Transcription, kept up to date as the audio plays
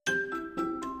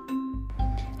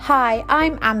Hi,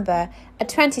 I'm Amber, a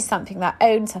 20-something that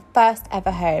owns her first ever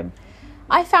home.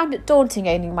 I found it daunting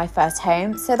owning my first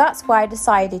home, so that's why I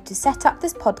decided to set up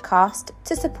this podcast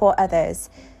to support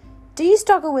others. Do you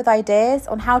struggle with ideas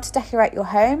on how to decorate your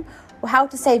home or how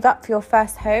to save up for your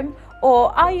first home?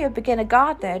 Or are you a beginner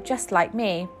gardener just like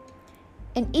me?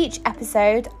 In each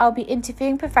episode, I'll be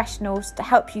interviewing professionals to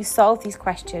help you solve these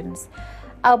questions.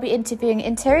 I'll be interviewing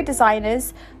interior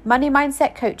designers, money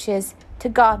mindset coaches, to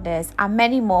gardeners and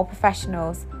many more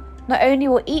professionals. Not only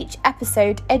will each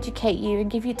episode educate you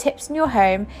and give you tips in your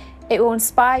home, it will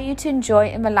inspire you to enjoy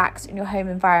and relax in your home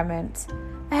environment.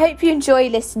 I hope you enjoy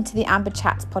listening to the Amber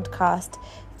Chats podcast.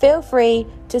 Feel free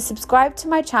to subscribe to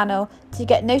my channel to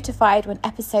get notified when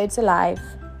episodes are live.